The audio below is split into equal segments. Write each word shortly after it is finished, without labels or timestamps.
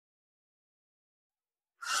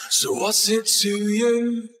So what's it to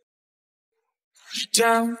you?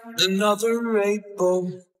 Down another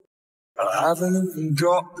 8-ball. I haven't even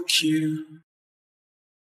got the cue.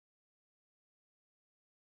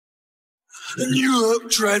 And you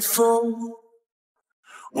look dreadful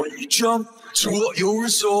when you jump to what you're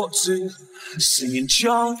resorting, singing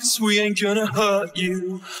chants, we ain't gonna hurt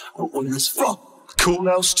you. But when there's fuck all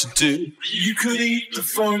else to do, you could eat the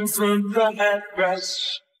foam from the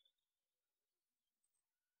headrest.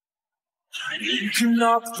 You can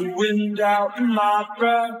knock the wind out of my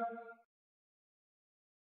breath.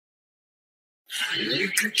 You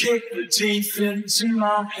could kick the teeth into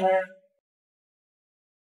my head.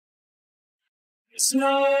 It's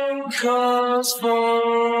no cause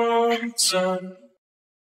for concern.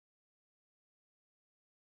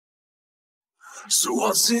 So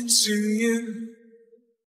what's it to you?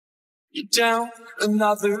 You're down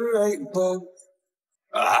another 8-ball.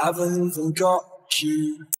 I haven't even got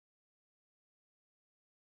you.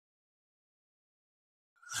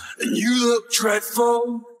 And you look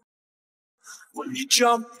dreadful when you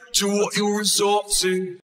jump to what you'll resort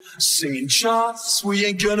to, singing chants, we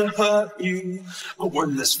ain't gonna hurt you. But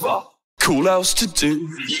when there's fuck all else to do,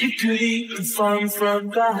 you could eat the foam from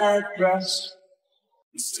the headrest.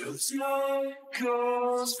 Still it's no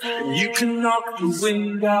cause for, and you can knock the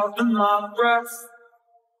wind out of my breath.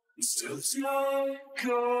 Still it's no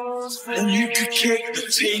cause for, and you could kick the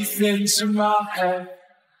teeth into my head.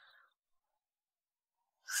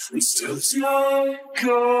 And still it's no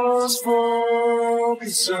cause for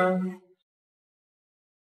concern.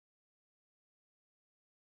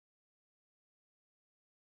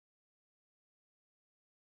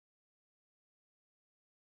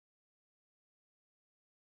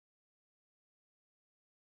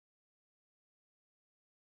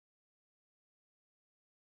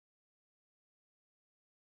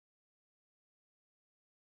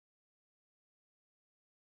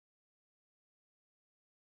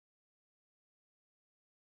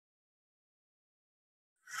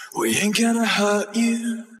 We ain't gonna hurt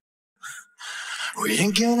you. We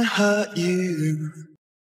ain't gonna hurt you.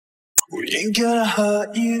 We ain't gonna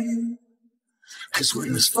hurt you. 'Cause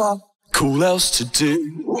when there's fuck all else to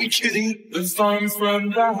do, we could eat the foam from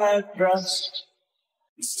the headrest.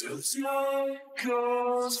 Still it's no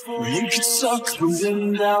cause for, you could suck the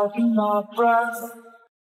wind out of my breath.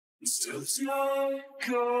 Still it's no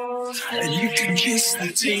cause for, and you can kiss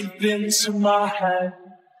the teeth into my head.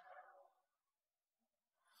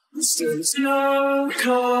 Still it's no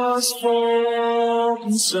cause for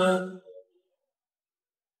concern.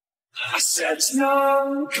 I said it's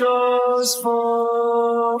no cause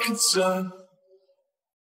for concern.